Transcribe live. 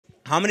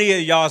How many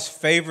of y'all's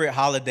favorite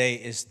holiday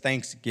is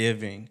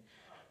Thanksgiving?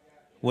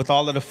 With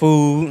all of the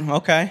food?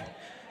 Okay.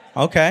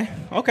 Okay,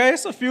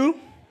 it's a few.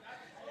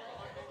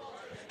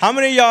 How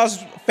many of y'all's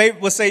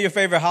would say your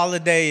favorite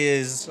holiday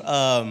is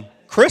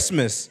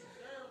Christmas?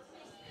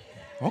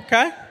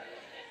 Okay.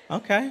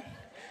 Okay.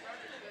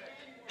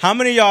 How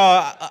many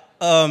of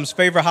y'all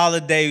favorite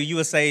holiday you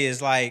would say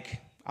is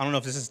like, I don't know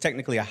if this is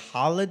technically a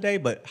holiday,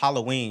 but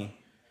Halloween?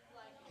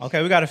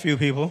 Okay, we got a few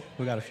people.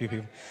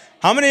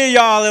 How many of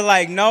y'all are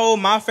like, no,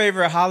 my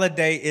favorite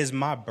holiday is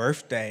my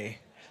birthday?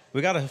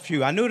 We got a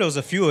few. I knew there was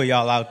a few of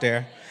y'all out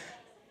there.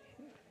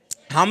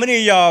 How many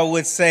of y'all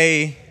would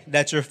say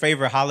that your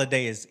favorite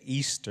holiday is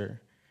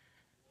Easter?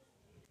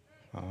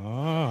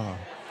 Oh.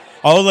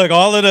 Oh, look,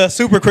 all of the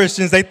super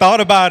Christians, they thought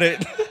about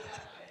it.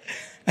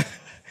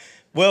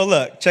 Well,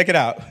 look, check it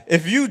out.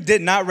 If you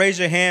did not raise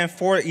your hand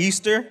for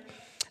Easter,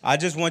 I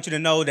just want you to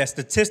know that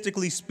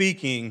statistically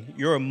speaking,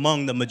 you're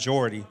among the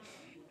majority.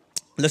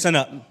 Listen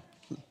up.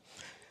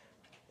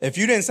 If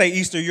you didn't say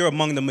Easter, you're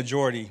among the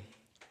majority,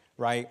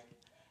 right?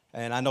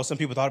 And I know some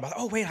people thought about,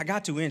 oh, wait, I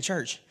got to in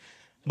church.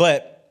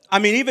 But, I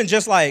mean, even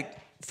just like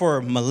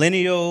for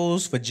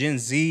millennials, for Gen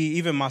Z,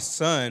 even my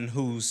son,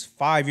 who's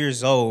 5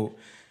 years old,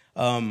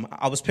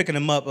 I was picking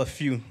him up a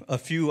few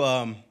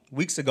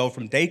weeks ago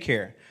from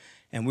daycare.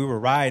 And we were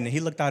riding, and he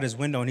looked out his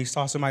window, and he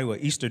saw somebody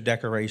with Easter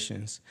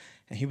decorations.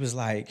 And he was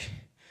like,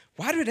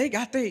 why do they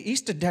got their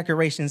Easter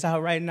decorations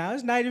out right now?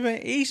 It's not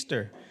even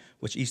Easter,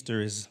 which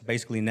Easter is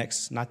basically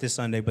next, not this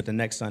Sunday, but the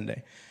next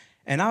Sunday.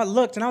 And I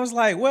looked, and I was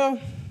like, well,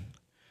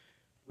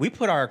 we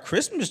put our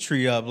Christmas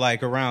tree up,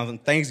 like,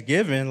 around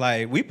Thanksgiving.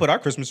 Like, we put our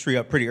Christmas tree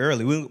up pretty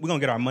early. We're going to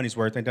get our money's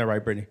worth. Ain't that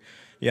right, Brittany?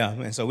 Yeah,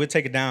 and so we'll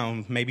take it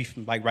down maybe,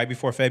 like, right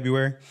before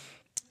February.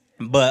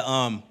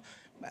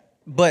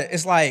 But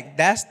it's like,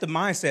 that's the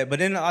mindset. But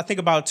then I think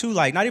about, too,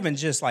 like, not even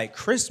just, like,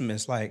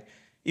 Christmas. Like,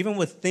 even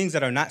with things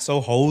that are not so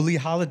holy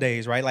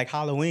holidays, right? Like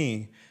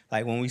Halloween.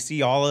 Like, when we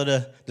see all of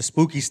the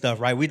spooky stuff,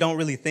 right? We don't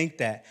really think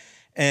that.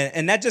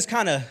 And that just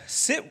kind of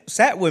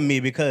sat with me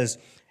because,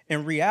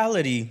 in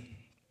reality,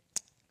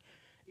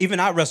 even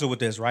I wrestle with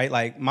this, right?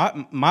 Like,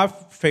 my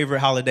favorite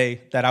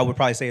holiday that I would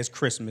probably say is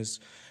Christmas.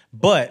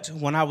 But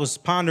when I was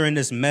pondering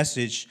this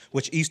message,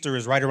 which Easter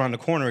is right around the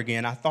corner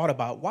again, I thought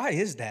about, why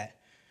is that?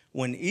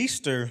 When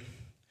Easter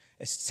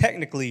is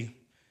technically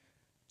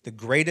the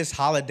greatest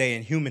holiday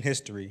in human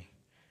history,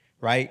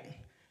 right?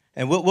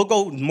 And we'll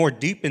go more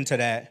deep into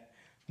that,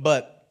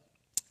 but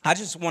I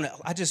just want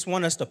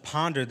us to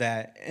ponder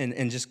that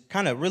and just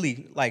kind of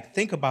really like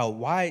think about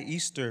why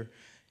Easter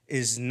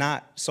is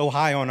not so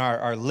high on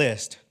our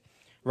list,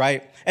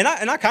 right? And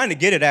I kind of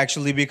get it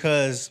actually,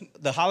 because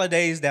the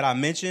holidays that I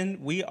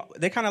mentioned,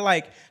 they're kind of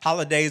like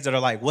holidays that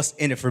are like, what's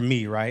in it for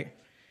me, right?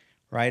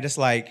 Right? It's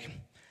like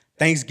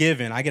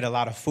Thanksgiving, I get a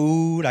lot of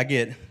food, I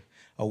get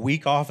a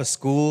week off of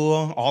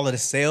school, all of the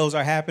sales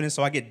are happening,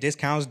 so I get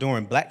discounts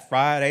during Black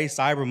Friday,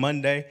 Cyber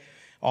Monday,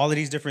 all of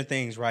these different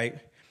things, right?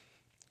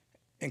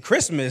 And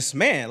Christmas,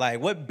 man, like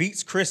what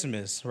beats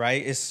Christmas,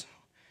 right? It's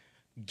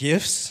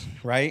gifts,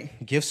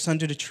 right? Gifts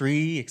under the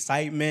tree,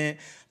 excitement,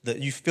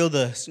 you feel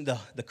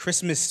the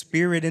Christmas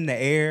spirit in the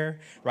air,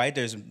 right?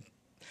 There's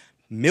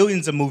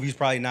millions of movies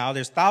probably now.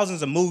 There's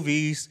thousands of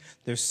movies.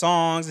 There's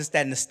songs. It's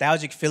that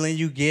nostalgic feeling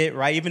you get,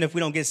 right? Even if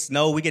we don't get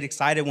snow, we get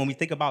excited when we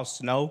think about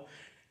snow,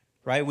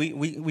 right?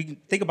 We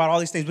think about all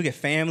these things. We get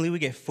family. We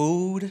get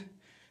food.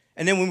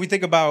 And then when we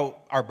think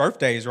about our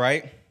birthdays,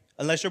 right?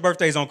 Unless your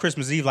birthday's on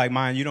Christmas Eve like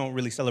mine, you don't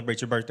really celebrate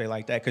your birthday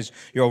like that because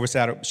you're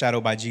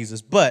overshadowed by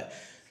Jesus. But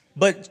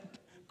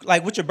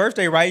like with your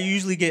birthday, right, you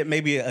usually get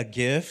maybe a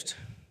gift,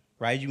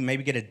 right? You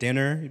maybe get a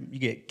dinner. You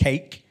get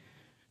cake.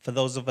 For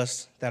those of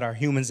us that are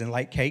humans and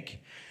like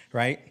cake,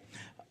 right?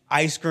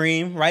 Ice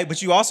cream, right?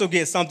 But you also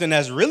get something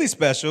that's really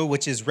special,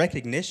 which is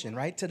recognition,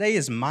 right? Today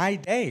is my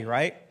day,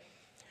 right?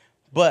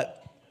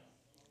 But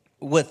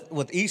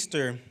with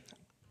Easter,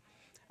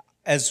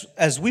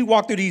 as we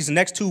walk through these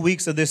next 2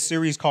 weeks of this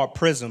series called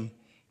Prism,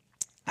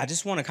 I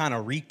just want to kind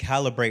of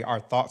recalibrate our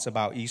thoughts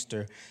about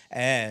Easter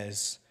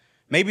as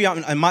maybe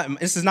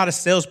this is not a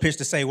sales pitch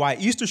to say why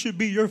Easter should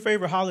be your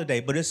favorite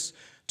holiday, but it's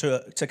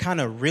to kind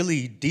of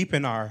really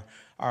deepen our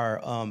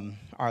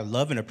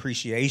love and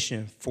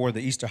appreciation for the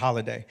Easter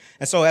holiday.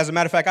 And so, as a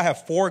matter of fact, I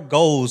have 4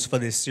 goals for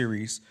this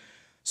series.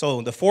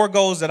 So the 4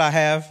 goals that I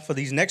have for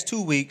these next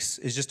 2 weeks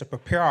is just to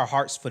prepare our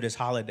hearts for this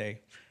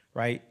holiday,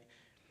 right?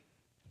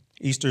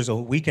 Easter's a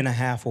week and a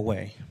half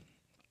away.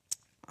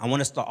 I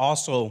want us to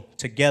also,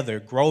 together,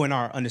 grow in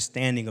our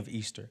understanding of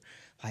Easter.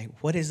 Like,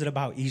 what is it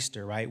about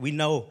Easter, right? We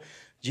know,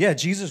 yeah,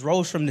 Jesus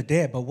rose from the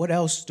dead, but what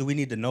else do we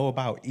need to know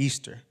about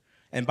Easter?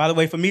 And by the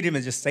way, for me to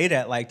even just say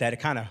that like that, it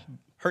kind of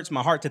hurts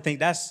my heart to think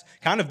that's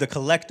kind of the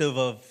collective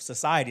of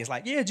society. It's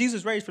like, yeah,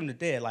 Jesus raised from the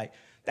dead. Like,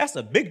 that's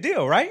a big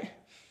deal, right?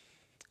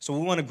 So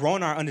we want to grow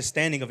in our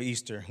understanding of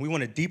Easter. We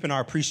want to deepen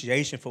our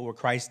appreciation for what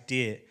Christ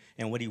did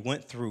and what he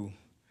went through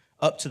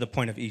up to the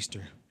point of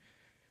Easter.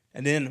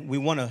 And then we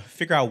want to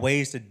figure out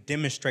ways to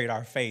demonstrate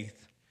our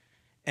faith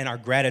and our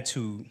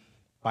gratitude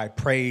by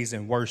praise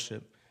and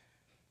worship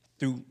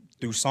through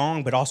through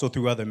song, but also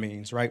through other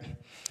means, right?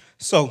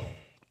 So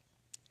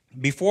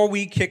before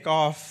we kick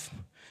off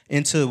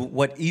into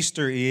what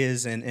Easter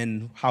is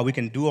and how we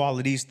can do all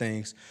of these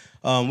things,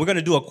 we're going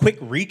to do a quick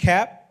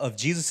recap of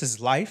Jesus'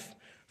 life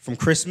from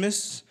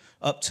Christmas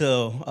up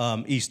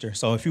to Easter.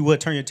 So if you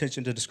would, turn your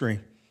attention to the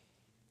screen.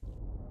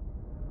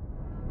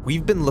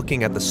 We've been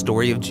looking at the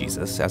story of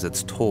Jesus as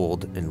it's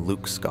told in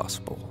Luke's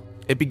gospel.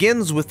 It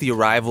begins with the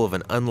arrival of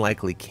an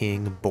unlikely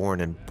king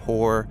born in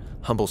poor,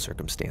 humble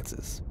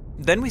circumstances.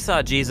 Then we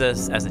saw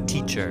Jesus as a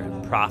teacher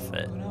and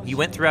prophet. He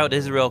went throughout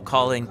Israel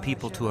calling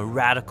people to a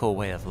radical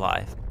way of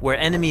life, where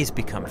enemies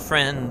become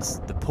friends,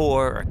 the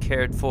poor are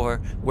cared for,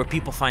 where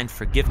people find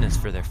forgiveness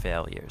for their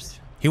failures.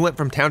 He went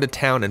from town to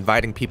town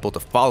inviting people to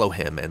follow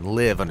him and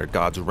live under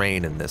God's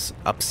reign in this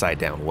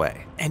upside-down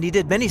way. And he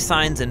did many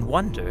signs and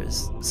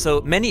wonders,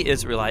 so many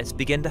Israelites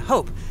began to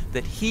hope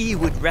that he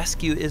would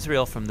rescue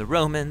Israel from the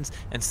Romans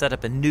and set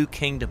up a new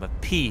kingdom of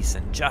peace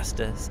and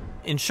justice.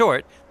 In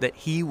short, that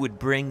he would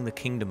bring the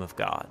kingdom of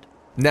God.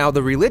 Now,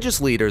 the religious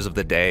leaders of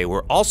the day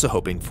were also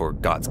hoping for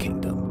God's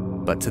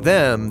kingdom, but to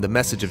them, the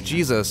message of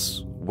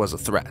Jesus was a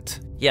threat.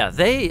 Yeah,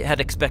 they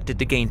had expected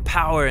to gain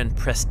power and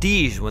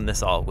prestige when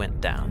this all went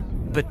down.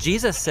 But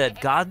Jesus said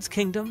God's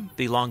kingdom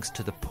belongs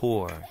to the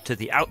poor, to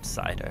the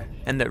outsider,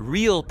 and that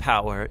real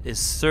power is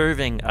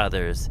serving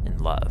others in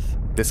love.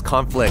 This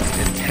conflict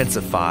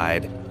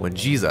intensified when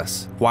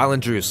Jesus, while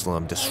in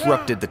Jerusalem,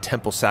 disrupted the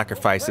temple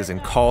sacrifices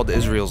and called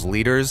Israel's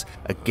leaders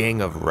a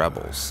gang of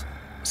rebels.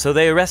 So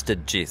they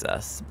arrested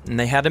Jesus, and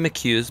they had him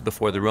accused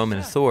before the Roman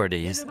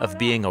authorities of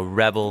being a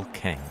rebel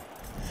king.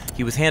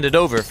 He was handed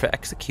over for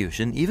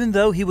execution, even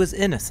though he was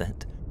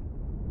innocent.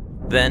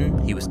 Then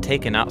he was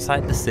taken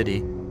outside the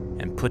city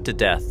and put to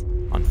death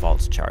on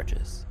false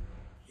charges.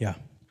 Yeah.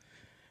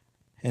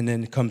 And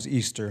then comes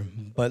Easter.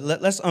 But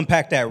let's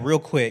unpack that real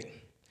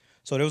quick.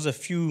 So there was a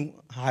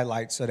few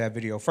highlights of that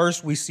video.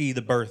 First, we see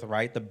the birth,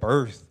 right? The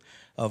birth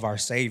of our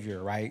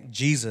Savior, right?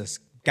 Jesus,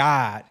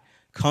 God,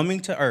 coming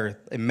to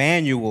earth,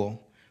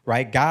 Emmanuel,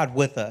 right? God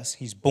with us.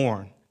 He's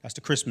born. That's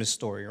the Christmas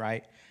story,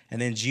 right?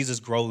 And then Jesus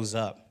grows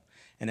up.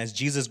 And as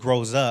Jesus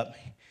grows up,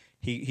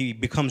 he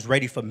becomes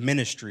ready for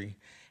ministry.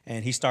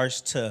 And he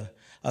starts to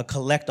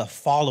collect a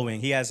following.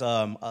 He has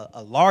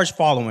a large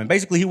following.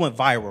 Basically, he went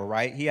viral,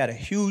 right? He had a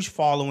huge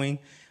following,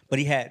 but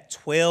he had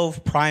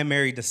 12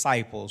 primary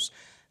disciples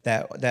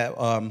that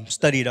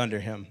studied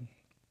under him.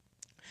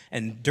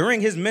 And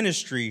during his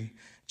ministry,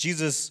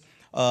 Jesus,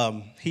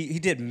 he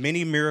did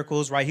many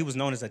miracles, right? He was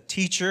known as a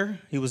teacher.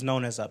 He was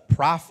known as a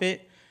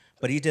prophet,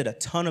 but he did a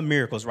ton of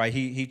miracles, right?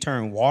 He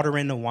turned water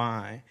into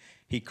wine.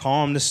 He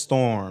calmed the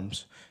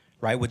storms,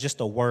 right, with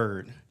just a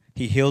word.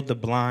 He healed the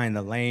blind,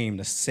 the lame,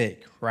 the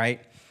sick,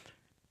 right?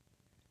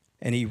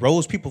 And he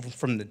rose people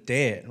from the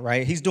dead,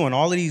 right? He's doing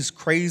all of these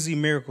crazy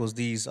miracles,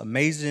 these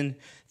amazing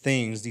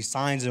things, these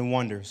signs and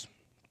wonders.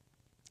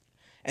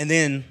 And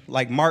then,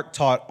 like Mark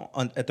taught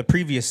at the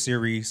previous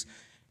series,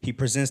 he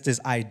presents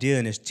this idea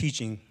in his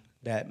teaching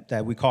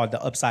that we call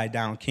the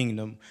upside-down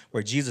kingdom,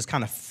 where Jesus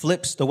kind of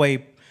flips the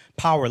way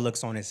power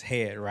looks on his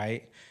head,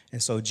 right?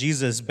 And so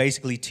Jesus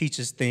basically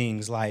teaches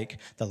things like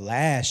the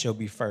last shall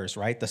be first,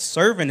 right? The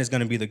servant is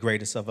going to be the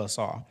greatest of us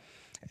all,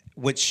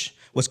 which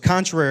was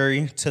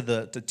contrary to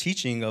the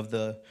teaching of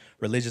the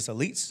religious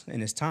elites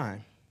in his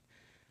time.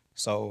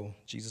 So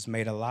Jesus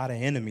made a lot of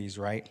enemies,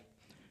 right?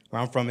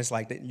 Where I'm from, it's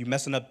like you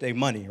messing up their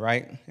money,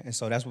 right? And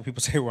so that's what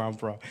people say where I'm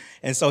from.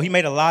 And so he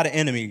made a lot of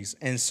enemies.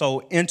 And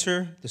so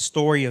enter the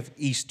story of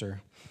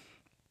Easter.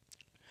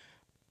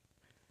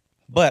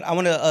 But I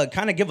want to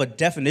kind of give a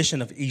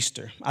definition of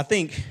Easter. I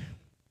think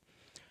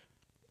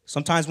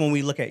sometimes when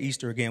we look at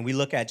Easter again, we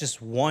look at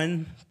just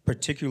one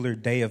particular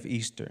day of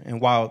Easter. And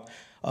while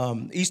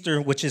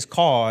Easter, which is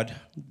called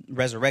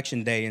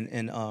Resurrection Day,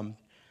 and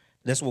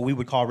that's what we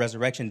would call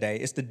Resurrection Day,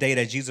 it's the day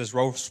that Jesus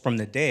rose from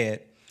the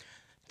dead.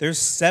 There's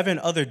 7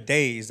 other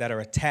days that are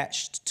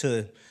attached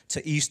to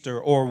Easter,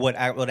 or what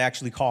I would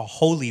actually call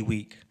Holy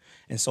Week.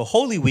 And so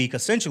Holy Week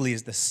essentially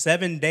is the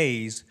 7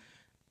 days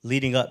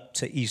leading up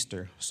to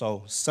Easter.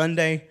 So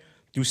Sunday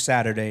through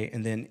Saturday,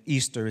 and then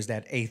Easter is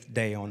that 8th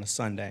day on a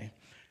Sunday,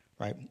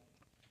 right?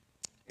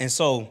 And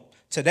so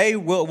today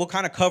we'll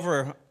kind of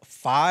cover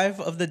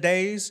 5 of the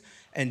days.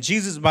 And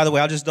Jesus, by the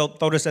way, I'll just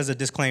throw this as a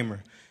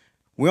disclaimer.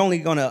 We're only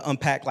going to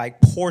unpack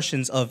like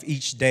portions of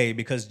each day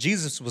because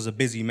Jesus was a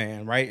busy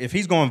man, right? If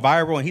he's going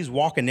viral and he's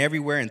walking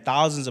everywhere and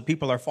thousands of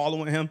people are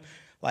following him,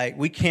 like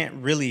we can't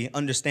really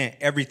understand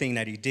everything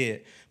that he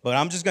did. But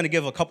I'm just going to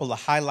give a couple of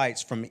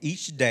highlights from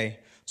each day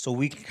so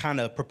we can kind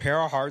of prepare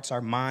our hearts,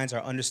 our minds,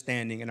 our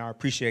understanding, and our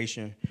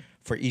appreciation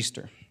for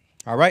Easter.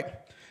 All right?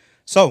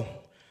 So,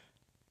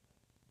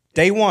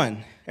 day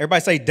 1.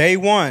 Everybody say day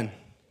 1.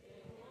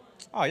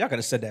 Oh, y'all could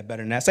have said that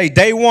better than that. Say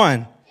day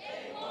 1.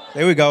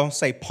 There we go.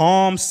 Say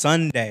Palm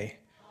Sunday.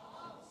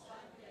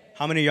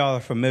 How many of y'all are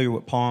familiar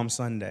with Palm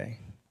Sunday,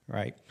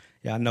 right?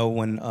 Yeah, I know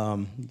when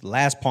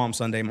last Palm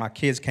Sunday, my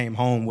kids came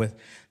home with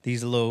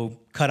these little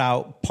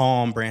cut-out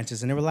palm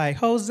branches, and they were like,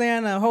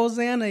 Hosanna,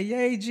 Hosanna,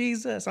 yay,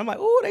 Jesus. I'm like,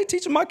 oh, they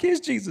teaching my kids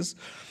Jesus.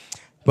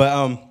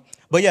 But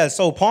But yeah,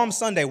 so Palm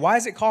Sunday, why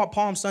is it called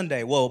Palm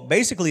Sunday? Well,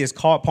 basically it's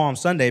called Palm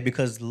Sunday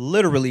because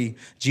literally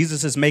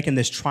Jesus is making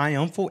this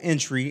triumphal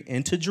entry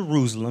into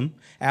Jerusalem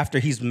after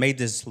he's made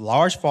this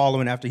large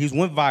following, after he's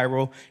went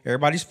viral,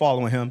 everybody's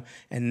following him.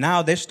 And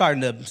now they're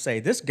starting to say,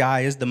 this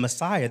guy is the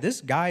Messiah.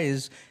 This guy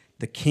is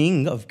the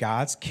king of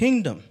God's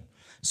kingdom.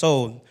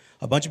 So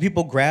a bunch of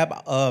people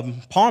grab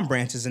palm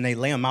branches and they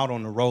lay them out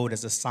on the road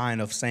as a sign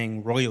of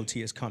saying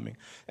royalty is coming.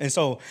 And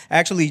so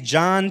actually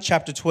John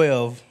chapter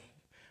 12,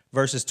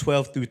 verses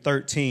 12 through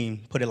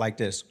 13, put it like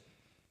this.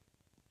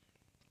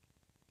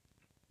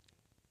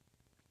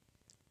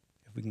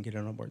 If we can get it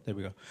on board, there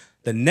we go.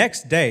 The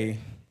next day,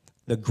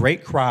 the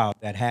great crowd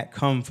that had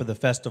come for the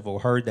festival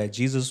heard that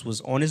Jesus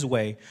was on his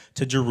way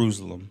to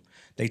Jerusalem.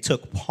 They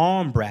took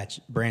palm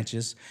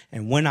branches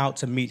and went out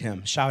to meet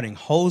him, shouting,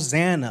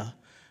 "Hosanna!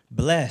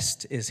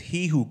 Blessed is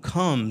he who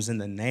comes in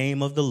the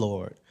name of the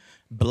Lord.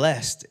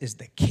 Blessed is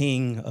the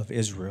King of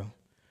Israel."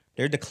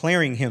 They're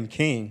declaring him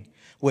king,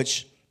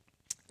 which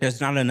there's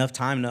not enough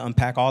time to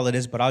unpack all of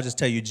this, but I'll just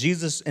tell you,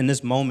 Jesus in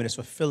this moment is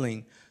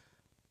fulfilling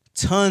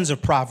tons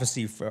of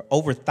prophecy for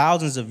over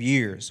thousands of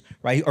years,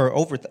 right? Or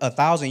over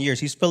 1,000 years.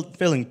 He's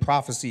fulfilling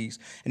prophecies,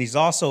 and he's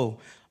also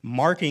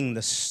marking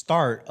the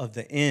start of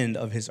the end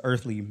of his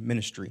earthly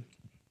ministry.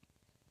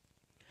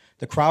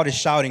 The crowd is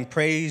shouting,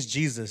 "Praise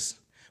Jesus."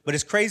 But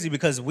it's crazy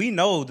because we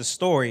know the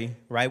story,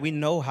 right? We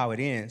know how it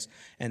ends.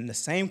 And the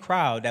same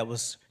crowd that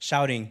was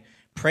shouting,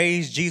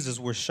 "Praise Jesus,"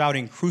 were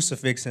shouting,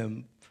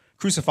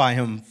 crucify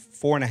him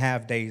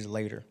 4.5 days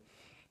later.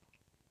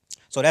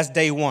 So that's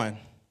day one.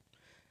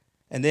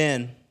 And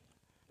then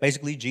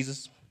basically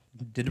Jesus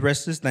did the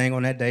rest of his thing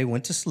on that day,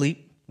 went to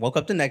sleep, woke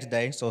up the next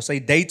day. So say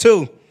day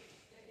two.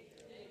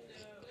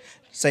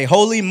 Say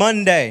Holy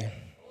Monday.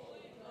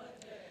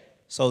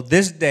 So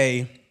this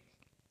day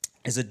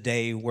is a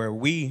day where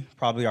we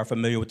probably are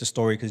familiar with the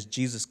story because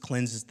Jesus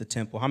cleanses the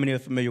temple. How many are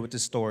familiar with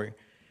this story?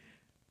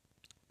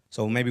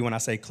 So maybe when I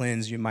say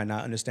cleanse, you might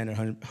not understand it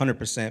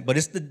 100%. But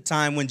it's the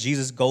time when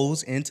Jesus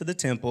goes into the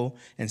temple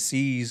and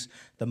sees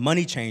the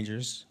money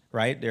changers,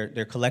 right?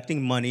 They're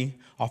collecting money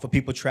off of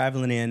people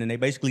traveling in, and they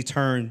basically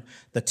turn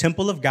the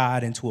temple of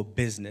God into a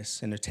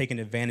business, and they're taking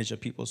advantage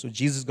of people. So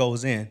Jesus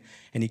goes in,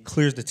 and he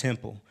clears the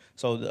temple.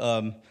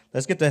 So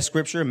let's get that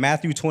scripture,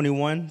 Matthew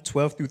 21,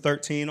 12 through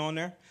 13 on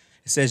there.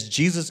 It says,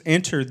 Jesus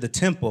entered the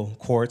temple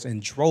courts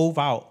and drove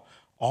out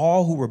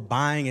all who were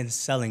buying and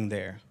selling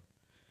there.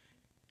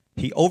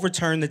 He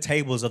overturned the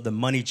tables of the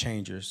money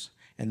changers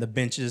and the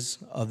benches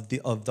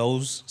of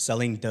those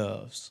selling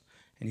doves.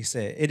 And he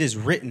said, "It is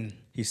written,"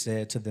 he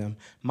said to them,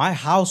 "My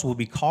house will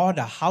be called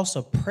a house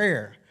of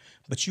prayer,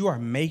 but you are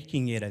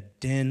making it a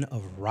den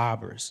of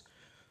robbers."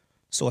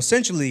 So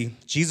essentially,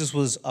 Jesus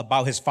was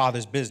about his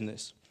Father's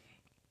business.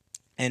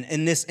 And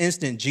in this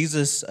instant,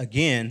 Jesus,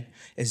 again,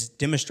 is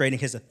demonstrating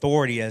his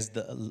authority as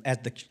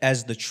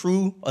the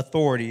true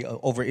authority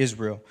over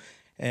Israel.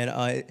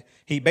 And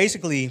he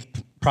basically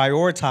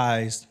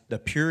prioritized the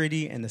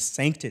purity and the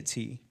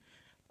sanctity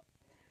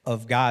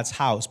of God's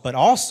house. But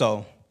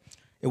also,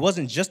 it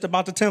wasn't just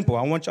about the temple.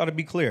 I want y'all to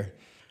be clear.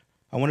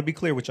 I want to be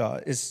clear with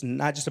y'all. It's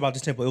not just about the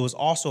temple. It was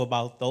also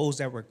about those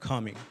that were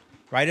coming,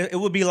 right? It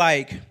would be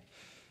like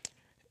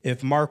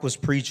if Mark was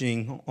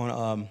preaching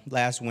on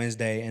last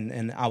Wednesday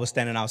and I was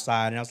standing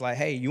outside and I was like,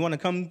 "Hey, you want to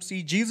come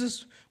see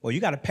Jesus? Well,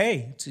 you got to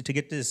pay to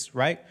get this,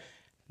 right?"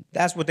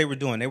 That's what they were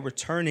doing. They were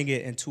turning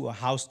it into a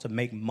house to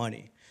make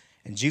money.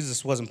 And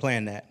Jesus wasn't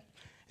playing that.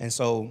 And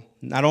so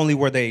not only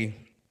were they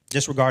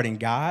disregarding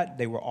God,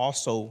 they were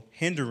also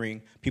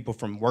hindering people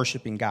from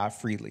worshiping God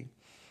freely.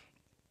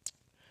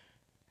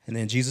 And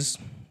then Jesus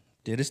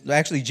did this.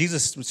 Actually,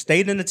 Jesus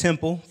stayed in the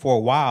temple for a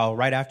while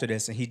right after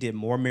this, and he did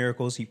more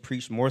miracles. He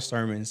preached more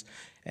sermons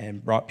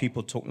and brought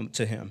people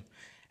to him.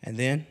 And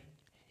then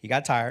he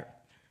got tired,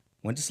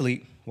 went to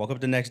sleep, woke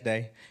up the next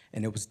day,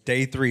 and it was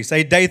day 3.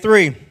 Say day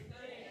 3. Day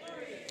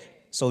 3.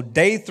 So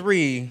day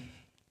 3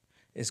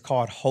 is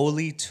called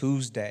Holy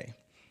Tuesday.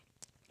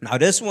 Now,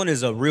 this one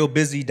is a real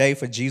busy day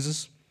for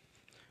Jesus.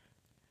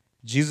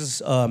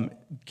 Jesus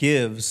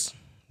gives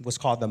what's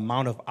called the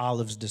Mount of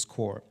Olives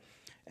discourse.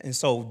 And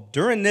so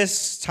during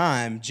this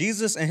time,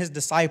 Jesus and his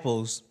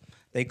disciples,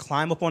 they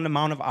climb up on the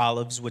Mount of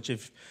Olives, which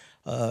if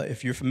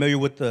you're familiar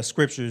with the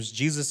scriptures,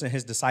 Jesus and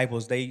his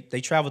disciples, they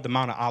traveled the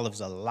Mount of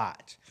Olives a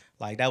lot.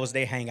 Like, that was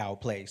their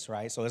hangout place,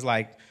 right? So it's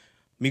like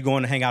me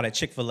going to hang out at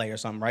Chick-fil-A or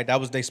something, right? That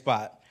was their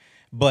spot.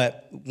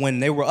 But when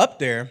they were up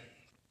there,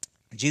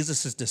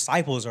 Jesus'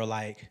 disciples are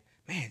like,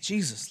 "Man,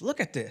 Jesus, look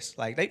at this."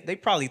 Like, they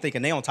probably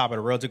thinking they on top of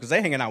the world too, because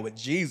they hanging out with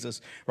Jesus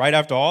right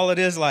after all of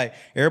this. Like,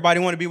 everybody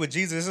want to be with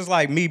Jesus. This is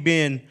like me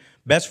being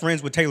best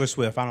friends with Taylor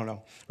Swift. I don't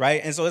know, right?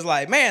 And so it's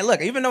like, man,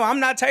 look, even though I'm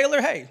not Taylor,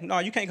 hey, no,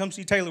 you can't come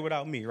see Taylor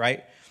without me,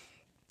 right?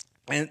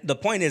 And the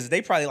point is,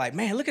 they probably like,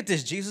 "Man, look at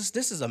this, Jesus.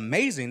 This is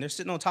amazing." They're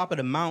sitting on top of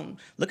the mountain.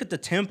 Look at the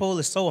temple.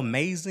 It's so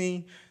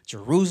amazing.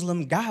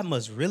 Jerusalem, God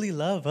must really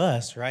love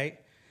us, right?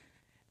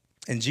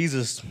 And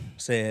Jesus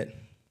said,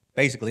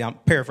 basically, I'm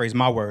paraphrasing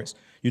my words,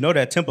 "You know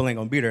that temple ain't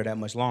going to be there that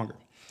much longer."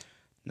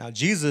 Now,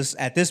 Jesus,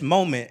 at this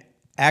moment,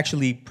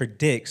 actually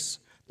predicts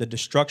the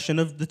destruction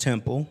of the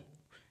temple,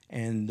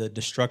 and the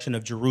destruction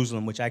of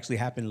Jerusalem, which actually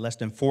happened less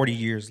than 40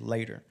 years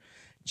later.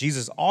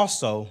 Jesus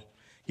also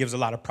gives a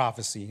lot of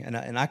prophecy, and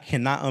I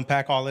cannot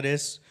unpack all of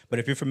this, but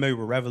if you're familiar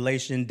with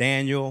Revelation,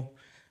 Daniel,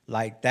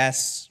 like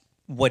that's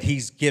what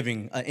he's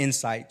giving an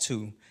insight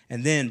to.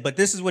 But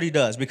this is what he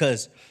does,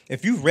 because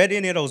if you've read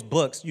any of those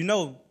books, you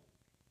know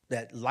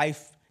that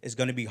life is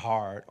going to be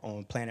hard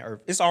on planet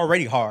Earth. It's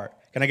already hard.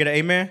 Can I get an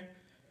amen?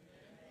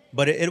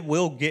 But it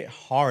will get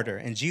harder,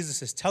 and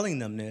Jesus is telling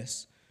them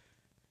this,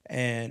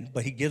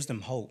 but he gives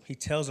them hope. He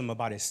tells them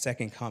about his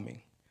second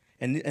coming.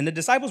 And the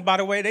disciples, by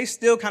the way, they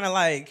still kind of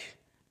like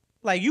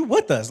you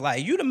with us,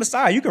 like you the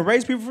Messiah. You can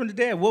raise people from the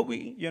dead.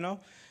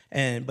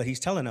 But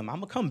he's telling them, I'm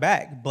gonna come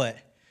back, but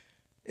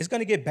it's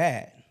gonna get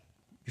bad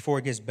before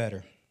it gets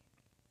better.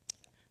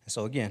 And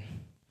so again,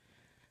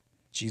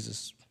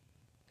 Jesus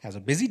has a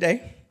busy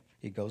day.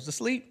 He goes to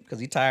sleep because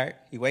he's tired.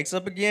 He wakes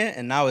up again,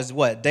 and now is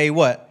what? Day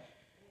what?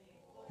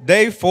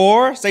 Day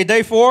 4. Say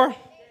day 4. All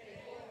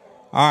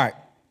right.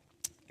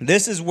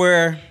 This is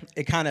where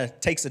it kind of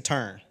takes a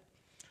turn.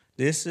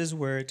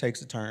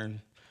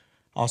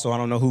 Also, I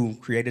don't know who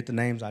created the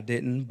names. I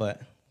didn't,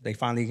 but they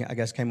finally, I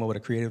guess, came up with a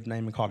creative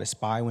name and called it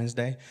Spy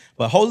Wednesday.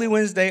 But Holy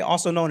Wednesday,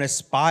 also known as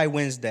Spy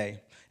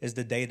Wednesday, is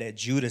the day that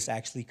Judas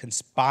actually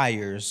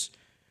conspires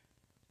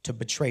to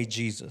betray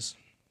Jesus.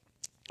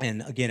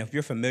 And again, if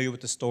you're familiar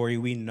with the story,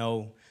 we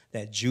know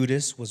that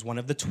Judas was one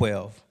of the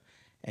 12,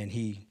 and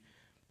he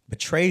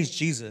betrays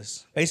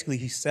Jesus. Basically,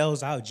 he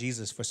sells out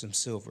Jesus for some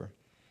silver.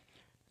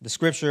 The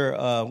scripture,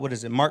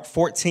 Mark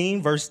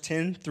 14, verse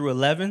 10 through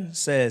 11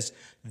 says,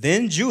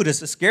 Then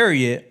Judas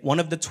Iscariot, one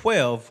of the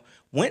 12,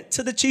 went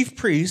to the chief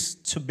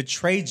priests to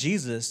betray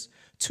Jesus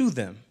to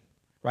them,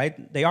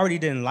 right? They already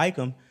didn't like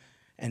him.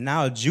 And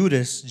now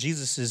Judas,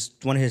 Jesus is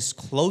one of his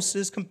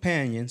closest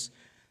companions,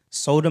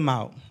 sold him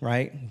out,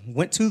 right?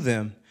 Went to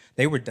them.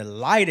 They were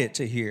delighted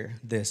to hear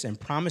this and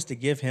promised to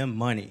give him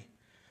money.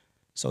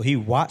 So he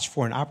watched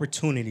for an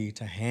opportunity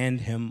to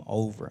hand him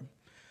over.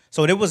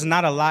 So there was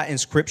not a lot in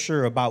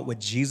scripture about what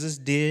Jesus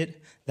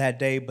did that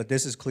day, but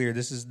this is clear.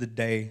 This is the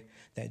day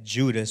that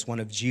Judas, one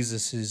of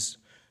Jesus's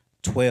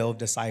 12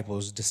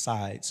 disciples,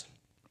 decides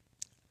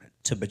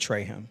to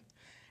betray him.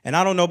 And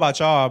I don't know about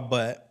y'all,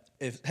 but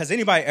has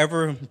anybody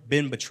ever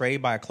been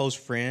betrayed by a close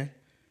friend?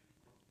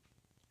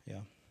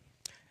 Yeah.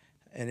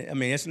 And I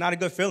mean, it's not a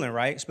good feeling,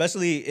 right?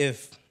 Especially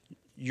if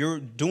you're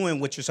doing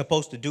what you're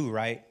supposed to do,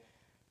 right?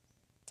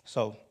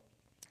 So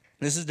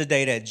this is the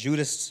day that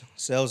Judas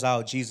sells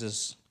out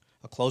Jesus,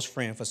 a close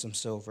friend, for some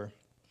silver.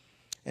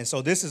 And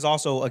so this is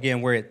also,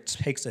 again, where it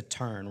takes a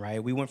turn,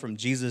 right? We went from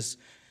Jesus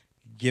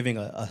giving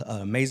an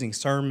amazing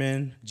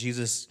sermon,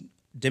 Jesus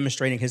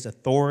demonstrating his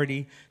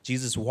authority,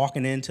 Jesus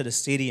walking into the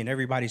city and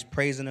everybody's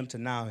praising him, to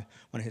now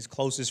one of his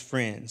closest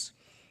friends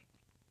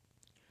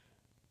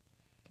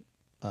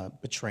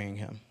betraying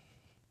him.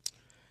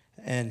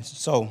 And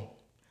so,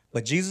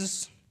 but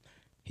Jesus,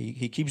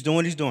 he keeps doing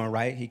what he's doing,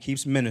 right? He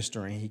keeps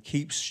ministering. He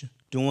keeps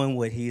doing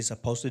what he's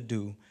supposed to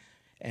do.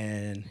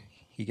 And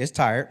he gets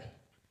tired.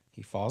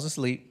 He falls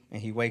asleep,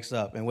 and he wakes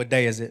up. And what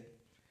day is it?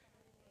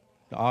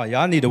 Oh,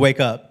 y'all need to wake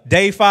up.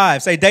 Day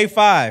 5. Say day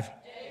 5.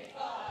 Day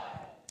 5.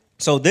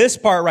 So this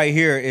part right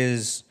here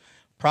is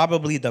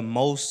probably the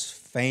most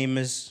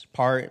famous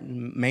part,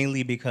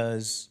 mainly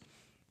because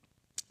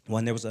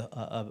when there was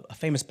a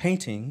famous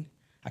painting,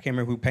 I can't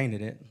remember who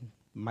painted it,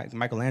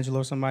 Michelangelo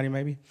or somebody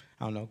maybe?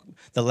 I don't know.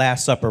 The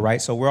Last Supper,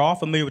 right? So we're all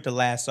familiar with the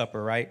Last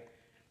Supper, right?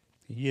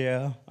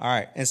 Yeah. All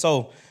right. And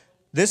so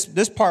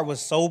this part was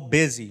so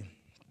busy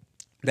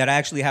that I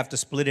actually have to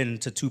split it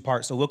into 2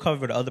 parts. So we'll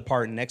cover the other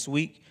part next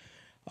week.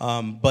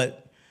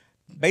 But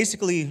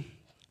basically,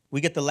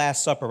 we get the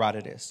Last Supper out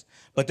of this.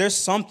 But there's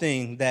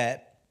something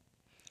that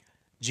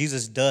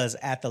Jesus does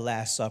at the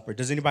Last Supper.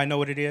 Does anybody know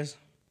what it is?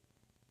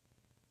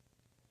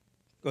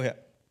 Go ahead.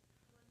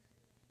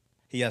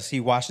 Yes, he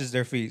washes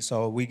their feet.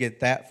 So we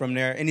get that from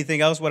there.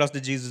 Anything else? What else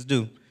did Jesus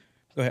do?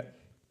 Go ahead.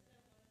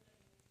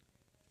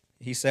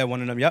 He said one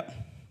of them, yep.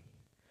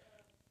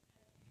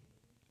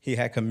 He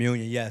had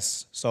communion,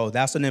 yes. So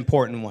that's an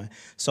important one.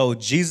 So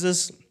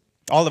Jesus,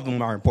 all of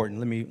them are important.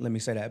 Let me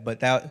say that.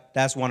 But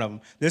that's one of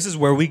them. This is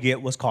where we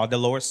get what's called the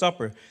Lord's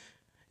Supper.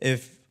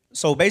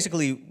 So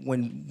basically,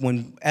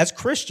 when as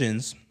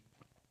Christians,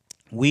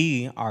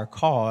 we are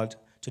called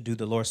to do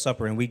the Lord's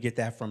Supper, and we get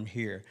that from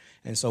here.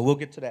 And so we'll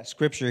get to that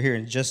scripture here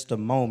in just a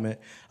moment.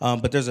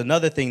 But there's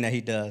another thing that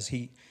he does.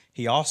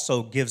 He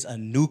also gives a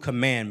new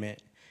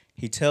commandment.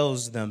 He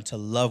tells them to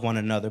love one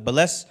another. But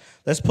let's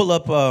pull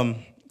up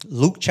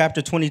Luke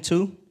chapter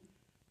 22.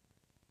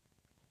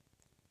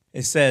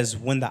 It says,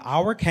 when the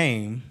hour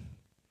came,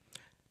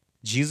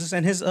 Jesus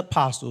and his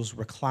apostles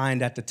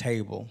reclined at the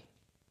table.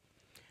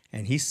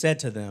 And he said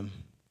to them,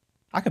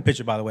 I can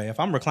picture, by the way, if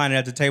I'm reclining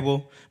at the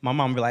table, my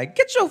mom would be like,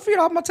 get your feet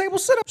off my table,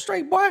 sit up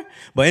straight, boy.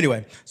 But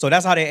anyway, so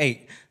that's how they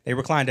ate. They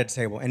reclined at the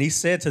table. And he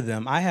said to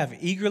them, I have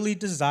eagerly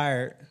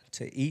desired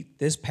to eat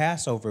this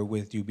Passover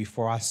with you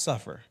before I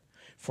suffer.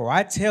 For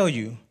I tell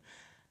you,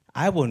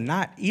 I will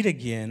not eat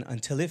again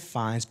until it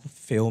finds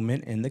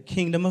fulfillment in the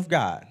kingdom of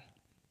God.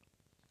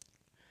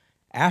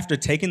 After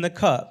taking the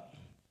cup,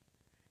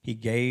 he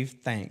gave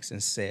thanks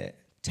and said,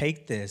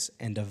 take this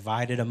and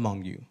divide it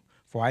among you.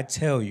 For I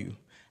tell you,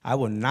 I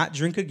will not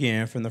drink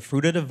again from the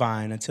fruit of the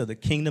vine until the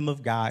kingdom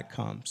of God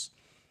comes.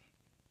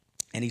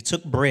 And he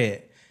took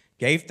bread,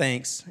 gave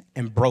thanks,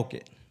 and broke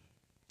it,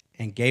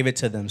 and gave it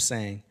to them,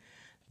 saying,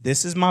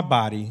 this is my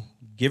body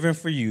given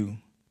for you.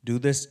 Do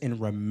this in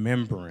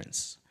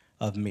remembrance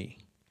of me.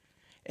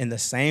 In the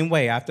same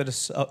way, after the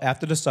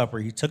supper,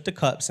 he took the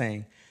cup,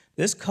 saying,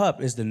 this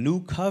cup is the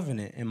new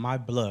covenant in my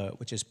blood,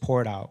 which is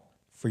poured out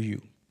for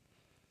you.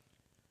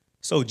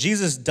 So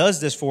Jesus does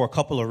this for a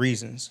couple of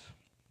reasons.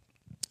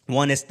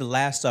 One, it's the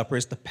Last Supper,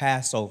 it's the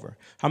Passover.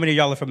 How many of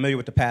y'all are familiar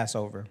with the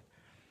Passover?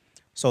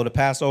 So the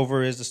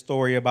Passover is the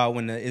story about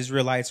when the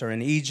Israelites are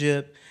in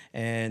Egypt,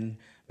 and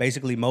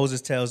basically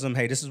Moses tells them,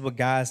 hey, this is what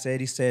God said.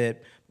 He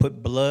said,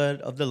 put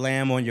blood of the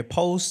lamb on your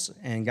posts,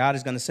 and God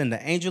is going to send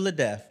the angel of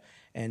death.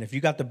 And if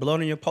you got the blood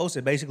on your post,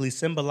 it basically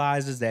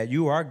symbolizes that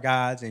you are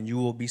God's and you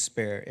will be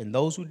spared. And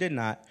those who did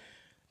not,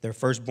 their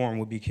firstborn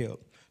will be killed.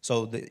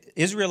 So the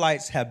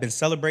Israelites have been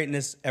celebrating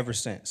this ever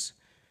since.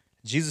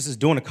 Jesus is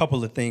doing a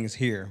couple of things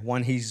here.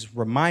 One, he's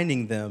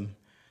reminding them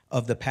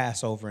of the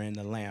Passover and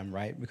the lamb,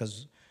 right?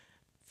 Because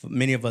for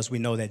many of us, we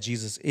know that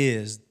Jesus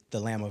is the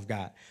Lamb of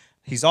God.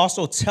 He's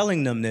also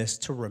telling them this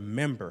to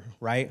remember,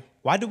 right?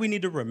 Why do we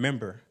need to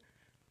remember?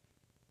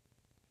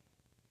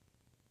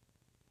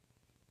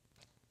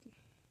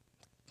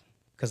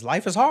 Because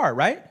life is hard,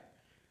 right?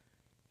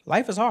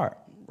 Life is hard,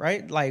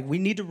 right? Like, we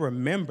need to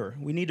remember.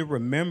 We need to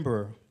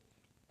remember,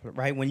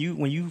 right? When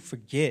you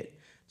forget,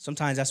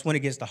 sometimes that's when it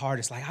gets the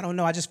hardest. Like, I don't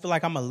know, I just feel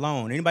like I'm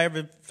alone. Anybody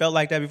ever felt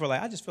like that before?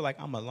 Like, I just feel like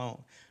I'm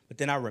alone. But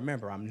then I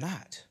remember I'm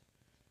not.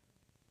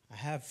 I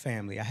have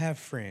family. I have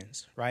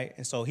friends, right?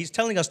 And so he's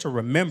telling us to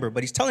remember,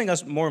 but he's telling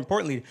us, more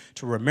importantly,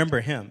 to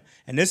remember him.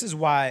 And this is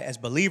why, as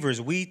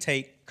believers, we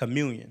take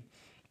communion.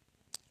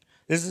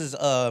 This is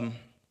one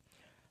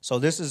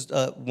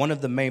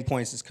of the main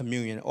points is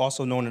communion,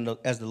 also known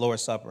as the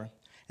Lord's Supper.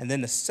 And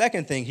then the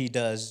second thing he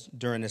does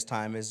during this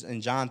time is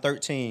in John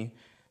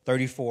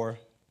 13:34.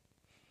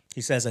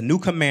 He says, a new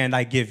command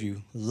I give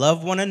you,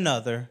 love one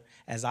another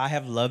as I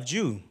have loved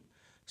you.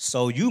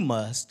 So you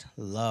must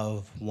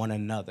love one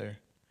another.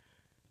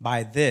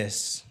 By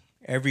this,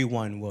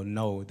 everyone will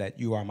know that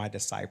you are my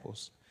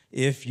disciples,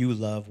 if you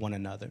love one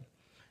another.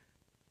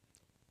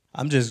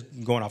 I'm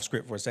just going off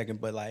script for a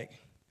second, but like,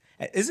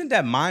 isn't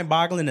that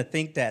mind-boggling to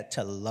think that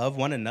to love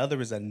one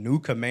another is a new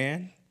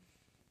command?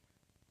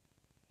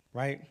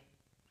 Right?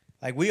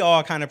 Like, we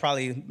all kind of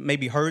probably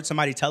maybe heard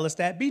somebody tell us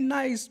that. Be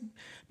nice,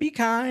 be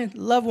kind,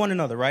 love one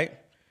another, right?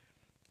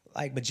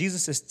 Like, but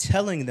Jesus is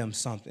telling them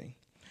something.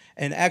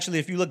 And actually,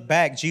 if you look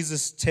back,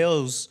 Jesus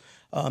tells,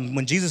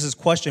 when Jesus is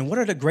questioned, what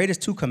are the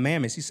greatest two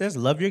commandments? He says,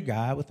 love your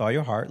God with all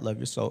your heart, love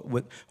your soul,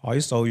 with all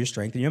your soul, your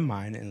strength, and your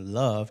mind, and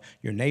love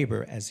your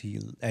neighbor as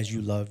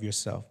you love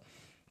yourself.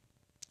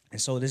 And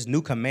so this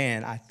new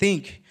command, I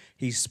think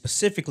he's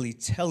specifically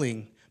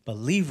telling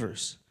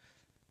believers,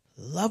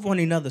 love one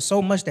another so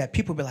much that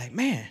people be like,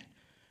 man,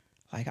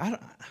 like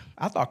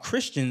I thought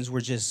Christians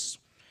were just,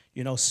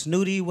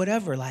 snooty,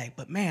 whatever. Like,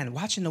 but man,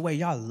 watching the way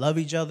y'all love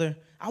each other,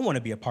 I want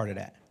to be a part of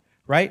that,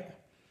 right?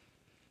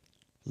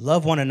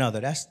 Love one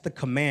another. That's the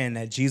command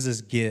that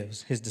Jesus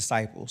gives his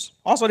disciples.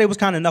 Also, they was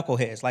kind of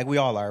knuckleheads, like we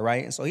all are,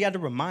 right? And so he had to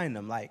remind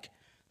them, like,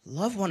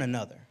 love one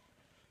another,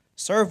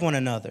 serve one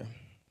another.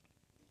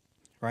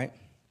 Right?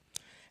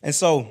 And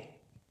so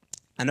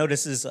I know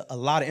this is a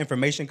lot of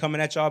information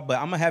coming at y'all, but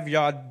I'm going to have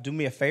y'all do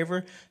me a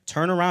favor.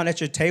 Turn around at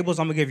your tables.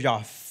 I'm going to give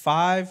y'all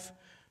 5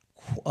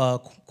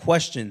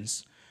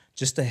 questions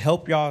just to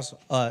help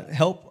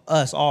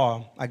us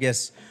all, I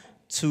guess,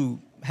 to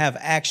have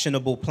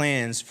actionable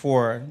plans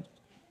for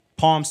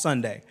Palm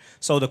Sunday.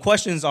 So the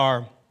questions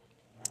are,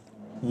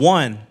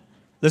 1,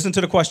 listen to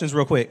the questions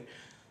real quick.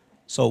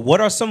 So what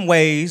are some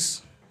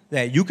ways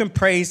that you can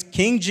praise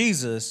King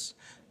Jesus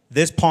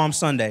this Palm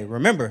Sunday?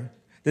 Remember,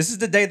 this is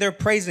the day they're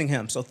praising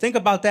him. So think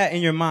about that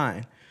in your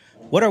mind.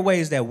 What are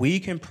ways that we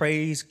can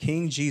praise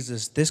King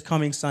Jesus this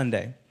coming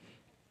Sunday?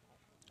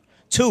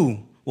 2,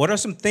 what are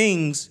some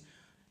things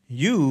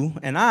you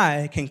and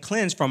I can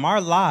cleanse from our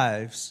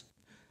lives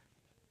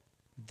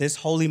this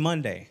Holy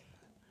Monday?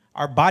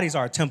 Our bodies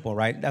are a temple,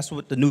 right? That's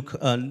what the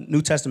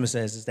New Testament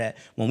says, is that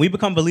when we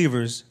become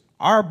believers,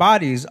 our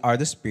bodies are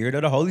the spirit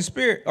of the Holy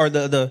Spirit, or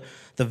the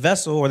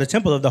vessel or the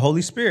temple of the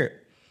Holy Spirit.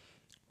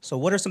 So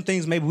what are some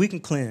things maybe we can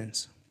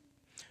cleanse?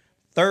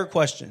 3rd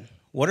question,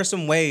 what are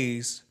some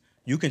ways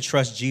you can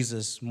trust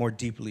Jesus more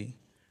deeply,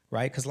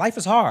 right? Because life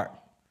is hard.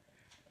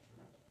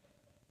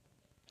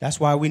 That's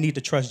why we need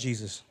to trust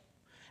Jesus.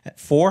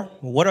 4,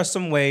 what are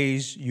some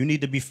ways you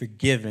need to be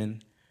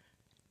forgiven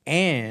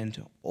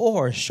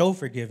or show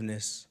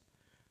forgiveness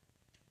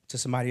to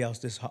somebody else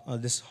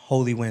this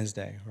Holy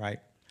Wednesday, right?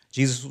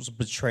 Jesus was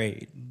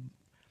betrayed.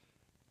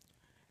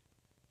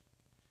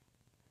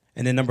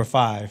 And then number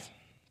 5,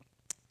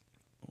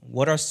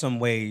 what are some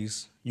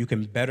ways you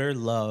can better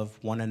love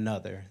one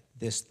another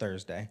this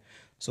Thursday.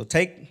 So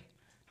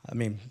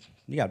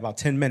you got about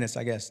 10 minutes,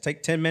 I guess.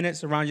 Take 10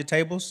 minutes around your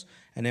tables,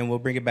 and then we'll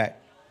bring it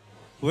back.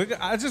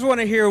 I just want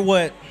to hear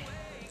what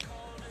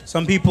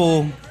some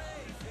people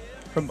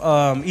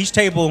from each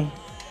table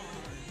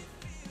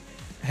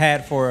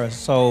had for us.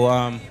 So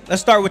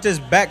let's start with this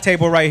back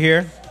table right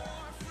here.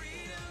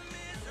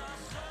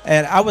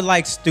 And I would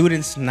like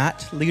students,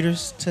 not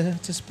leaders,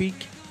 to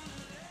speak.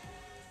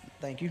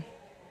 Thank you.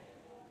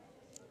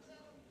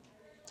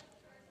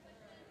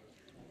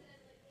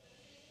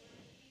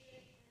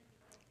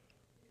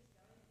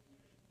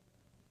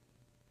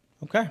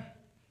 Okay.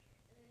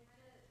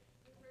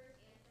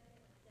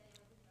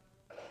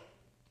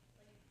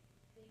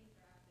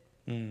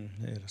 Yeah,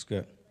 that's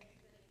good.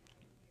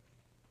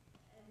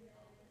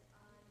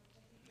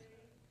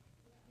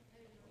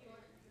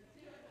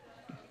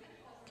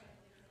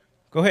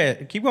 Go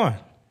ahead. Keep going.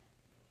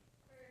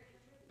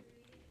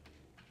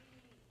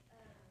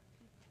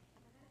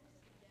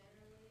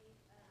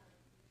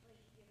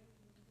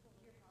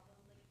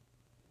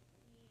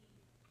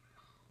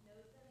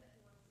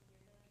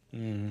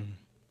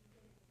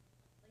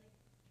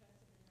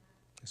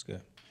 That's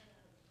good.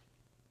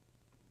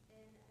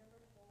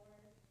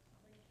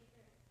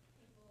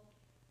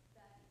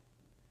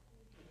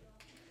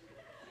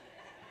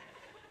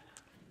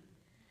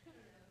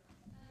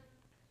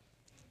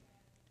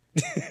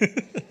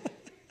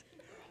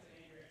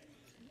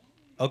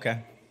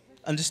 Okay.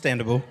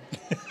 Understandable.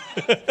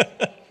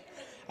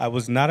 I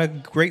was not a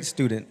great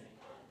student.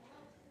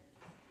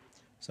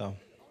 So.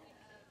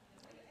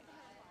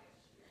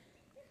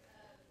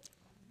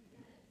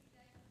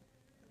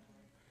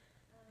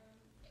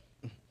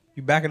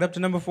 You back it up to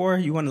number 4?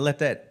 You want to let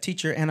that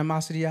teacher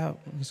animosity out?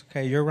 It's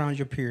okay. You're around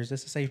your peers.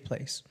 It's a safe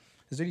place.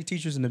 Is there any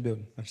teachers in the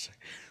building?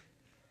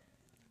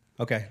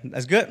 Okay.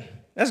 That's good.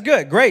 That's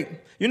good. Great.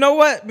 You know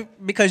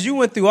what? Because you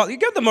went through all, you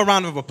give them a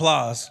round of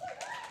applause.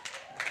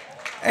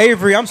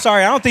 Avery, I'm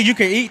sorry. I don't think you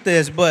can eat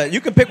this, but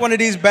you can pick one of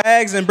these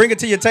bags and bring it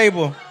to your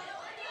table.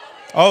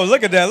 Oh,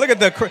 look at that. Look at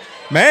the,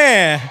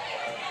 man.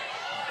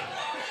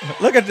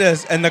 Look at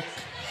this. And the,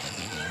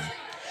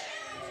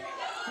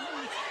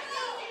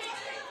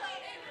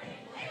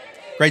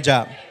 great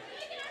job.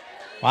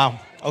 Wow.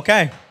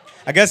 Okay.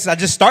 I guess I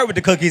just start with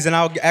the cookies and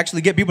I'll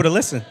actually get people to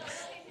listen.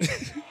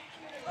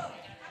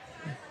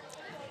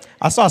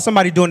 I saw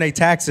somebody doing their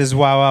taxes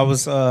while I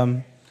was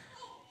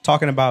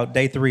talking about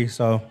day 3,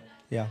 so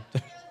yeah.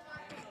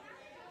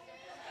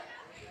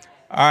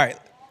 All right.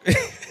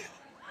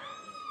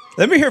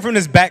 Let me hear from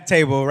this back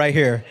table right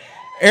here.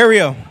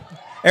 Ariel.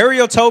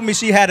 Ariel told me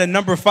she had a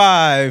number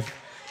 5.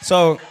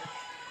 So,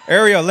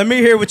 Ariel, let me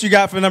hear what you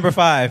got for number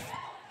 5.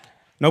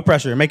 No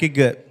pressure. Make it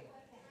good.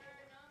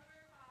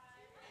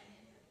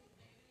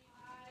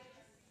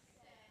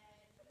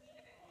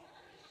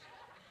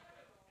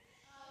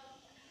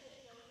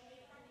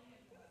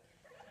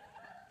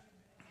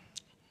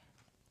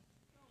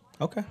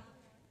 Okay.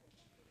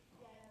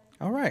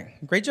 All right.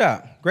 Great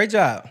job. Great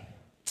job.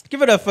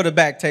 Give it up for the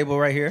back table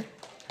right here.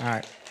 All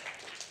right.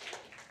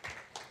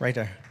 Right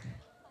there.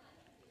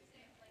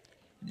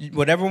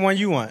 Whatever one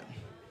you want.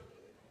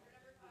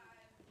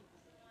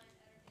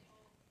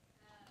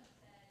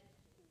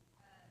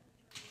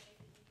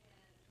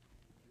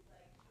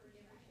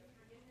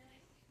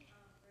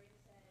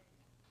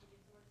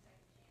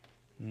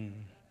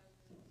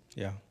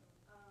 Yeah.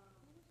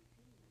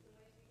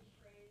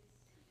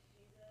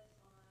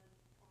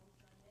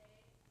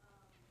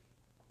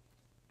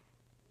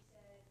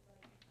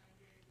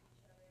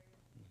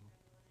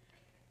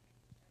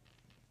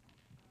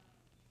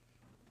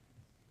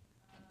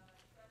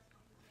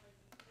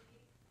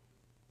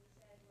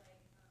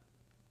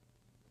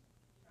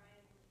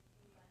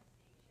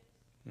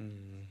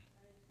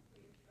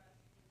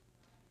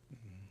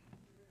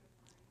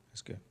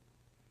 That's good.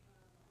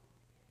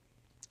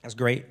 That's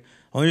great.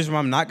 Only reason why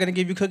I'm not going to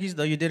give you cookies,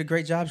 though you did a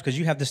great job, is because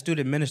you have the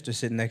student minister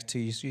sitting next to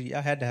you. So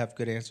I had to have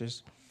good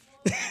answers.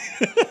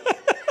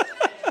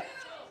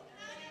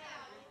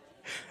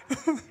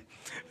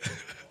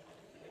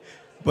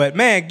 But,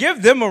 man,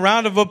 give them a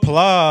round of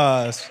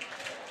applause.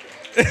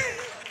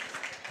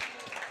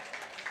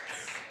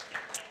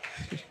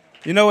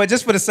 You know what?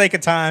 Just for the sake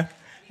of time,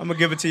 I'm going to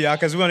give it to y'all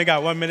because we only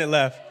got 1 minute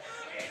left.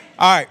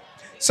 All right.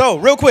 So,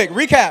 real quick,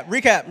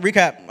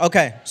 recap.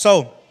 Okay,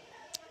 so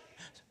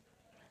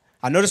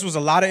I know this was a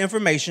lot of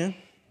information,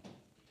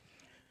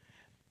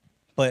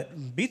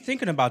 but be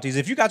thinking about these.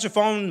 If you got your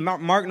phone,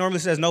 Mark normally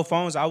says no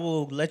phones. I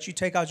will let you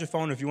take out your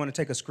phone if you want to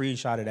take a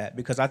screenshot of that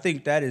because I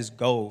think that is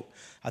gold.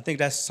 I think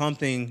that's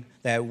something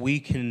that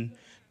we can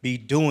be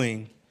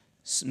doing.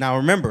 Now,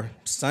 remember,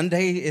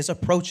 Sunday is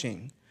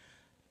approaching.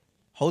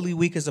 Holy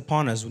Week is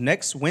upon us.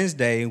 Next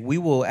Wednesday, we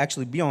will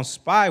actually be on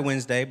Spy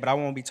Wednesday, but I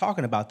won't be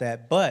talking about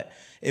that. But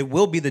it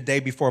will be the day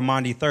before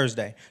Maundy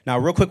Thursday. Now,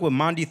 real quick with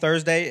Maundy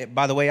Thursday,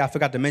 by the way, I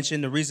forgot to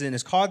mention the reason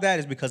it's called that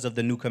is because of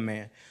the new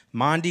command.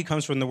 Maundy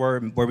comes from the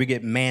word where we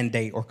get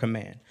mandate or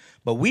command.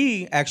 But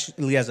we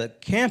actually, as a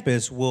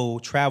campus, will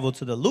travel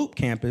to the Loop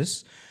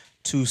campus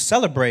to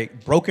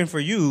celebrate Broken for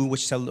You,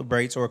 which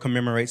celebrates or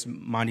commemorates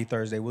Maundy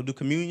Thursday. We'll do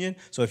communion.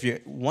 So if you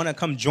want to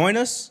come join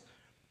us,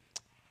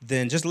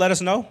 then just let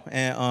us know.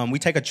 And we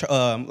take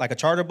like a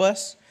charter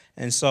bus.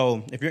 And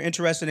so if you're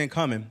interested in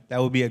coming,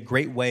 that would be a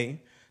great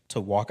way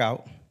to walk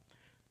out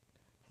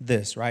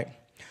this, right?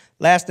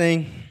 Last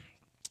thing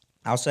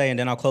I'll say, and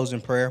then I'll close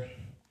in prayer.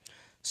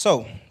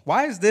 So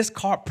why is this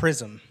called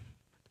Prism?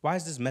 Why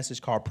is this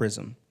message called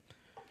Prism,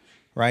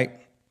 right?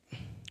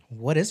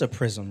 What is a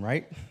prism,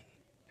 right?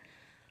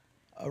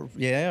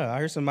 Yeah, I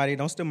heard somebody,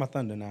 don't steal my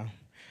thunder now.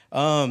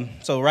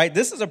 Right,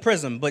 this is a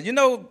prism, but you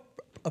know,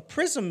 a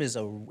prism is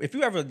if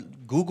you ever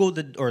Google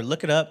or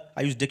look it up,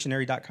 I use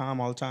dictionary.com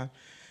all the time.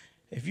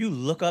 If you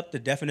look up the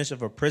definition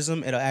of a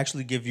prism, it'll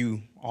actually give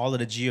you all of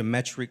the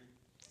geometric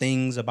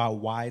things about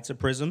why it's a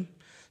prism.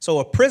 So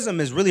a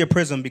prism is really a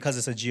prism because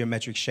it's a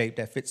geometric shape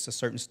that fits a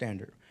certain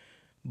standard.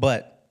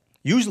 But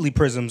usually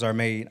prisms are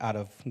made out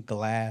of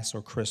glass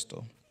or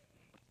crystal,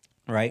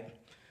 right?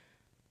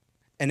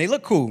 And they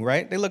look cool,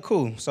 right? They look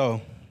cool.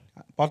 So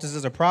I bought this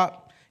as a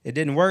prop. It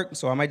didn't work,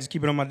 so I might just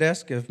keep it on my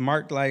desk. If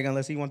Mark,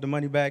 unless he wants the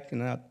money back,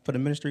 and I'll put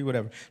in ministry,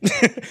 whatever.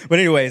 But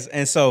anyways,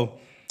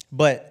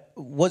 but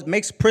what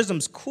makes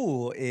prisms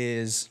cool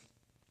is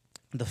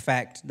the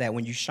fact that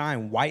when you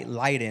shine white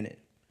light in it,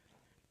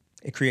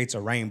 it creates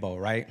a rainbow,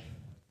 right?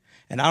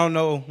 And I don't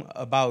know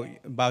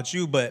about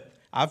you, but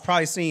I've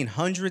probably seen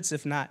hundreds,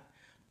 if not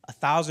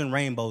 1,000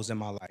 rainbows in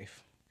my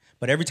life.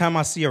 But every time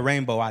I see a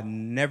rainbow, I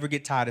never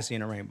get tired of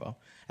seeing a rainbow.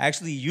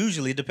 Actually,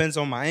 usually, it depends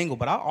on my angle,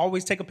 but I'll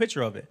always take a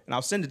picture of it, and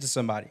I'll send it to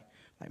somebody.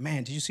 Like,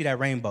 man, did you see that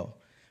rainbow?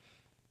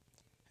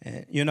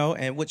 And,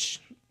 and which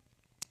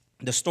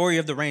the story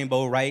of the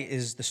rainbow, right,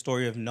 is the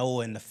story of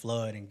Noah and the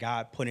flood and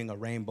God putting a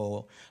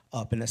rainbow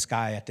up in the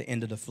sky at the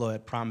end of the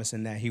flood,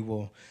 promising that he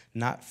will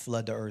not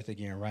flood the earth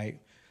again,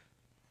 right?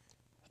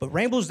 But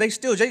rainbows,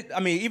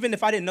 even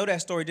if I didn't know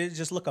that story, they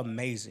just look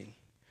amazing.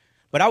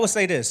 But I would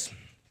say this.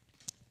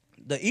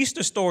 The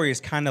Easter story is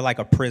kind of like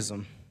a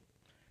prism,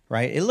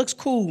 right? It looks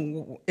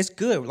cool. It's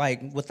good,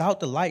 like without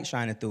the light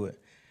shining through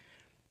it,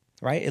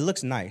 right? It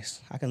looks nice.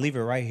 I can leave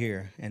it right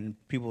here, and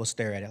people will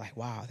stare at it like,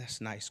 wow,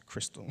 that's nice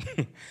crystal.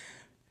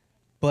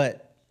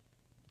 But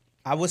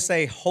I would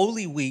say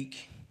Holy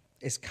Week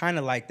is kind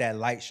of like that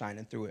light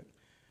shining through it,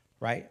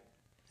 right?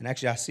 And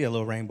actually, I see a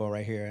little rainbow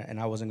right here, and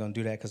I wasn't going to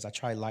do that because I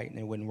tried light and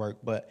it wouldn't work.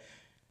 But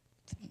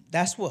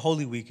that's what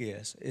Holy Week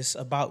is. It's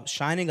about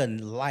shining a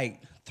light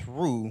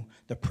through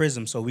the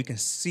prism so we can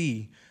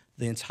see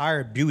the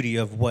entire beauty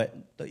of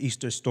what the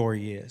Easter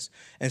story is.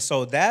 And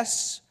so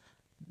that's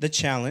the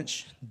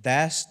challenge.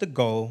 That's the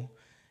goal,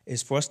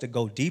 is for us to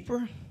go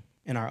deeper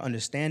in our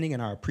understanding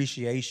and our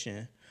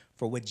appreciation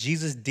for what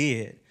Jesus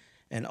did.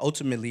 And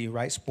ultimately,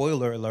 right,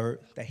 spoiler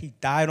alert, that he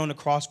died on the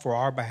cross for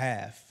our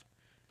behalf,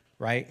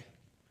 right?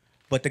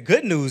 But the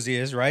good news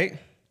is, right,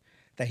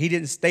 that he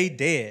didn't stay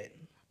dead.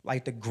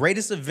 Like the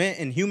greatest event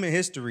in human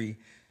history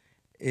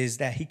is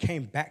that he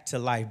came back to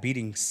life,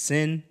 beating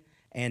sin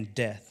and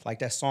death, like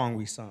that song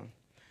we sung.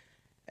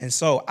 And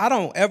so I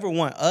don't ever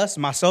want us,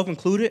 myself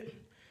included,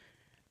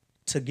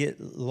 to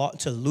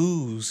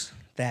lose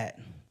that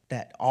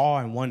awe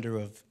and wonder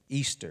of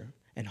Easter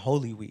and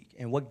Holy Week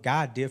and what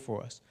God did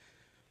for us.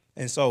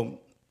 And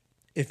so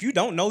if you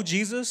don't know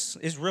Jesus,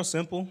 it's real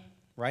simple,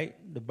 right?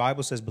 The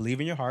Bible says,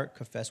 believe in your heart,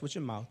 confess with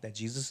your mouth that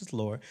Jesus is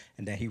Lord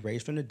and that he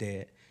raised from the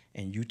dead,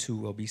 and you too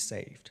will be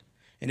saved.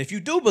 And if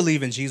you do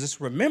believe in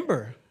Jesus,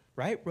 remember,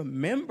 right?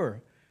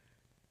 Remember,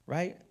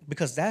 right?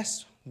 Because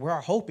that's where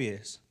our hope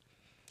is,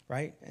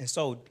 right? And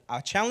so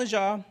I challenge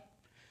y'all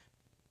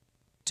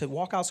to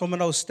walk out some of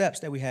those steps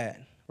that we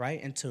had, right?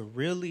 And to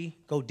really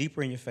go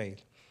deeper in your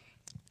faith.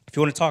 If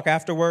you want to talk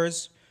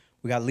afterwards,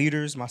 we got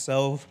leaders,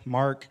 myself,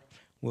 Mark.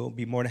 We'll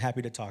be more than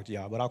happy to talk to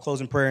y'all. But I'll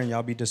close in prayer and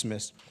y'all be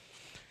dismissed.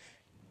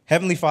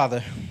 Heavenly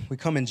Father, we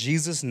come in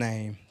Jesus'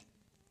 name,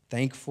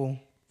 thankful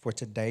for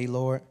today,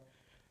 Lord.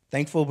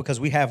 Thankful because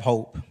we have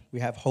hope. We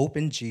have hope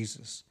in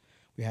Jesus.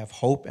 We have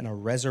hope in a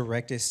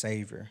resurrected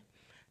Savior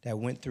that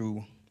went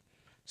through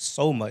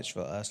so much for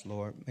us,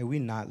 Lord. May we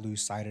not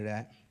lose sight of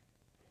that.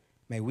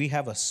 May we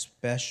have a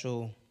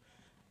special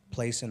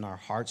place in our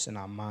hearts and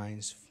our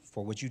minds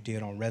for what you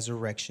did on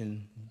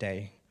Resurrection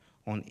Day,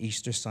 on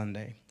Easter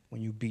Sunday,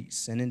 when you beat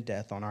sin and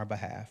death on our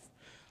behalf,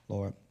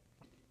 Lord.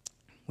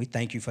 We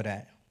thank you for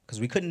that because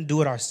we couldn't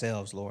do it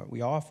ourselves, Lord. We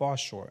all fall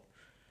short.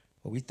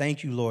 But we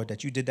thank you, Lord,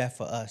 that you did that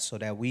for us so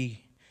that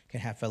we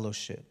can have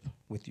fellowship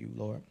with you,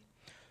 Lord.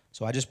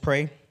 So I just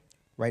pray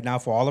right now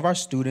for all of our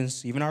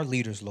students, even our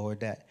leaders,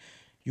 Lord, that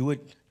you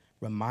would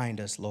remind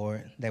us,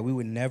 Lord, that we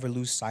would never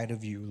lose sight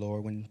of you,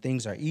 Lord. When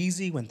things are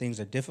easy, when things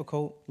are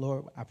difficult,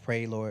 Lord, I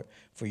pray, Lord,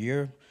 for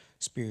your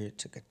Spirit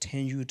to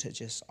continue to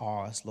just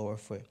awe us, Lord,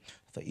 for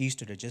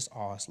Easter to just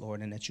awe us, Lord,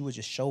 and that you would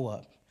just show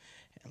up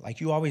like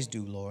you always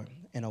do, Lord,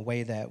 in a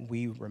way that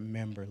we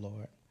remember,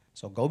 Lord.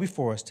 So go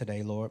before us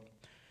today, Lord.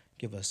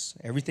 Give us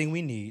everything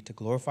we need to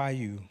glorify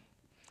you,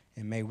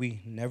 and may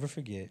we never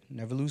forget,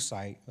 never lose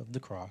sight of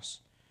the cross.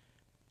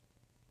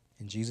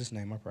 In Jesus'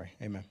 name I pray.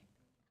 Amen.